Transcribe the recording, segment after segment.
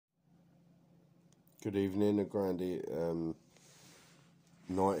Good evening, a grand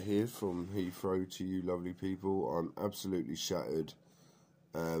night here from Heathrow to you lovely people. I'm absolutely shattered.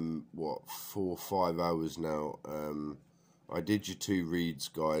 What, 4 or 5 hours now. I did your 2 reads,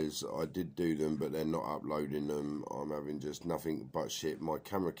 guys. I did do them, but they're not uploading them. I'm having just nothing but shit. My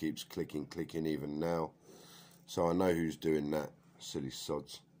camera keeps clicking even now. So I know who's doing that. Silly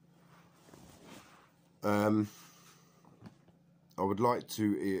sods. I would like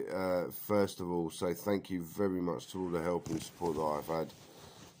to, first of all, say thank you very much to all the help and support that I've had.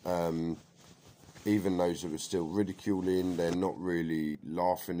 Even those who are still ridiculing, they're not really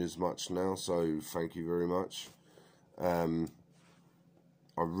laughing as much now, so thank you very much. I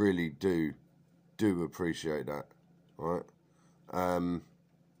really do appreciate that, right?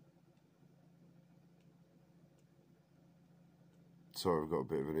 Sorry, I've got a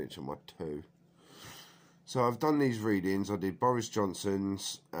bit of an itch on my toe. So I've done these readings. I did Boris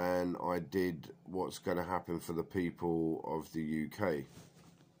Johnson's and I did what's going to happen for the people of the UK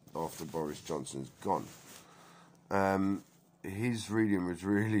after Boris Johnson's gone. His reading was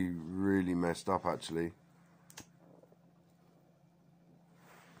really messed up, actually.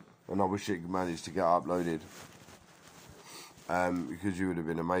 And I wish it managed to get uploaded. Because you would have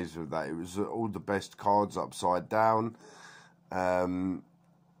been amazed with that. It was all the best cards upside down. And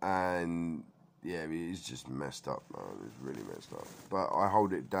yeah, it's just messed up, man. It's really messed up. But I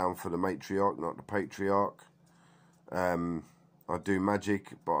hold it down for the matriarch, not the patriarch. I do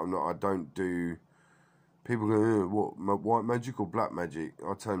magic, but I don't do... People go, what, white magic or black magic?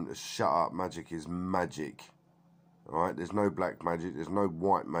 I tell them to shut up. Magic is magic. Alright, there's no black magic, there's no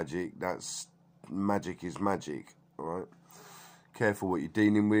white magic. Magic is magic. Alright? Careful what you're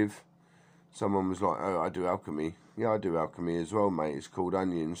dealing with. Someone was like, oh, I do alchemy. Yeah, I do alchemy as well, mate. It's called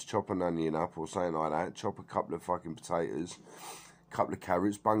onions. Chop an onion up or something like that. Chop a couple of fucking potatoes, a couple of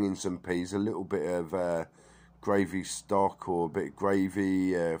carrots, bung in some peas, a little bit of gravy stock or a bit of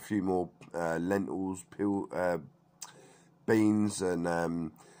gravy, a few more lentils, beans, and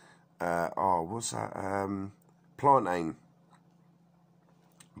oh, what's that? Plantain.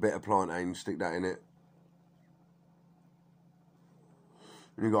 A bit of plantain. Stick that in it.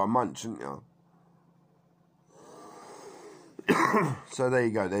 And you got a munch, haven't you? So there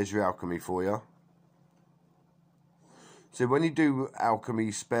you go, there's your alchemy for you. So when you do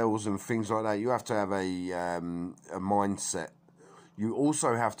alchemy spells and things like that, you have to have a mindset. You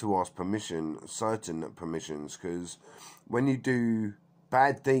also have to ask permission, certain permissions, because when you do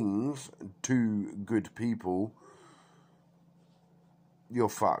bad things to good people, you're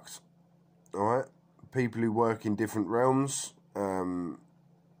fucked. Alright? People who work in different realms,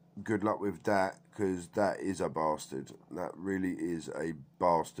 good luck with that, because that is a bastard. That really is a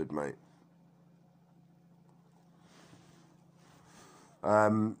bastard, mate.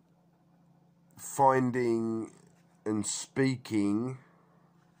 Finding and speaking,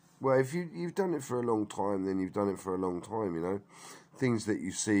 well, if you've done it for a long time, then you've done it for a long time, you know. Things that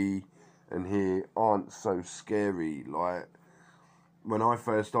you see and hear aren't so scary. Like, when I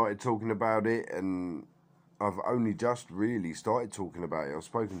first started talking about it, and I've only just really started talking about it. I've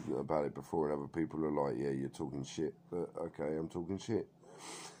spoken about it before and other people are like, yeah, you're talking shit. But okay, I'm talking shit.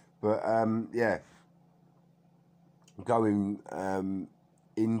 But yeah, going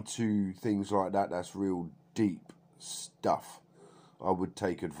into things like that, that's real deep stuff. I would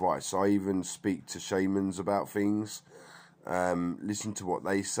take advice. I even speak to shamans about things. Listen to what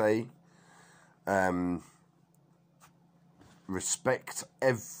they say. Respect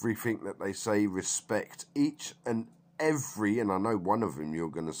everything that they say. Respect each and every, and I know one of them you're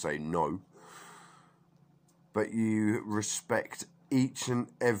going to say no, but you respect each and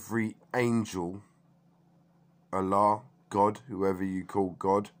every angel, Allah, God, whoever you call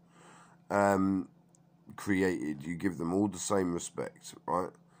God, created. You give them all the same respect,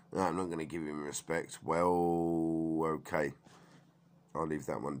 right? No, I'm not going to give him respect. Well, okay. I'll leave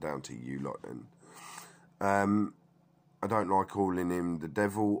that one down to you lot then. I don't like calling him the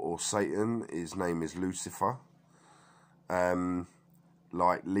devil or Satan. His name is Lucifer.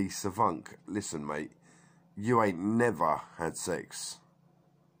 Like Lisa Vunk. Listen, mate, you ain't never had sex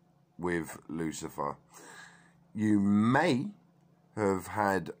with Lucifer. You may have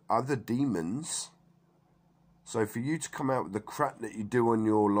had other demons. So for you to come out with the crap that you do on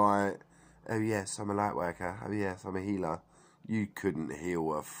your, like, oh yes, I'm a light worker. Oh yes, I'm a healer. You couldn't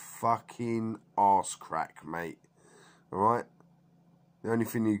heal a fucking arse crack, mate. Alright? The only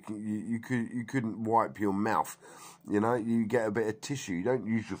thing you couldn't wipe your mouth. You know, you get a bit of tissue. You don't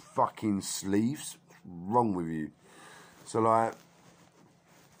use your fucking sleeves. What's wrong with you? So, like,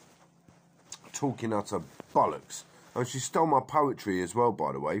 talking utter bollocks. Oh, she stole my poetry as well,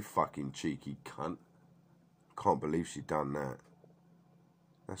 by the way. Fucking cheeky cunt. Can't believe she done that.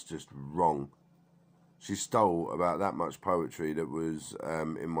 That's just wrong. She stole about that much poetry that was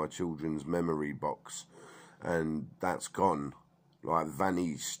in my children's memory box, and that's gone, like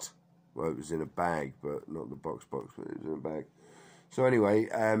vanished. Well, it was in a bag, but not the box, but it was in a bag. So anyway,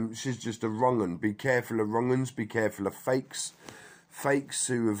 she's just a wrong un. Be careful of wrong uns. Be careful of fakes. Fakes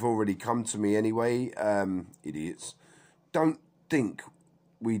who have already come to me anyway. Idiots. Don't think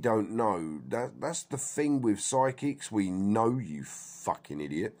we don't know. That's the thing with psychics. We know, you fucking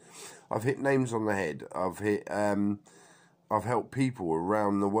idiot. I've hit names on the head. I've helped people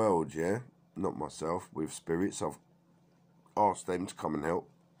around the world, yeah? Not myself, with spirits. I've asked them to come and help.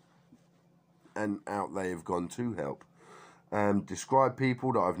 And out they have gone to help. Describe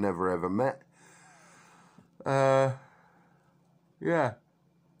people that I've never ever met. Yeah.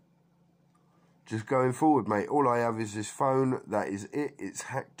 Just going forward, mate. All I have is this phone. That is it. It's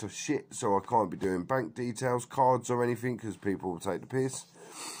hacked to shit, so I can't be doing bank details, cards or anything, because people will take the piss.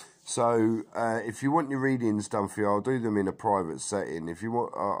 So, if you want your readings done for you, I'll do them in a private setting. If you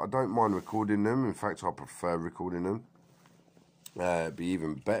want, I don't mind recording them. In fact, I prefer recording them. It'd be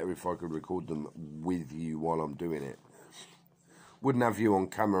even better if I could record them with you while I'm doing it. Wouldn't have you on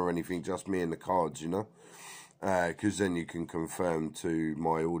camera or anything, just me and the cards, you know? Because then you can confirm to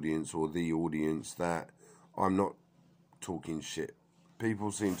my audience or the audience that I'm not talking shit.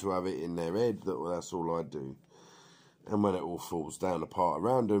 People seem to have it in their head that, well, that's all I do. And when it all falls down apart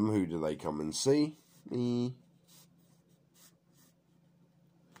around them, who do they come and see? Me.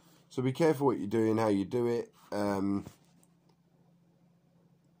 So be careful what you're doing, how you do it.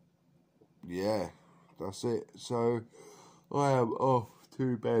 Yeah, that's it. So I am off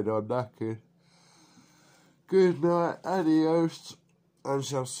to bed. I'm knackered. Good night, adios, and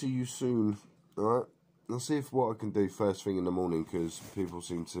shall see you soon. Alright, I'll see if what I can do first thing in the morning, because people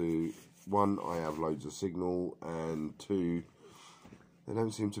seem to, one, I have loads of signal, and two, they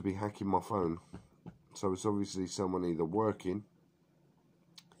don't seem to be hacking my phone. So it's obviously someone either working.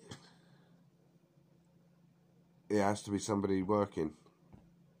 It has to be somebody working,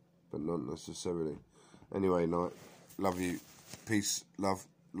 but not necessarily. Anyway, night. Love you. Peace, love,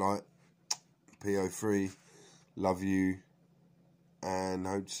 light. PO3. Love you, and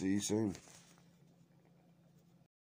hope to see you soon.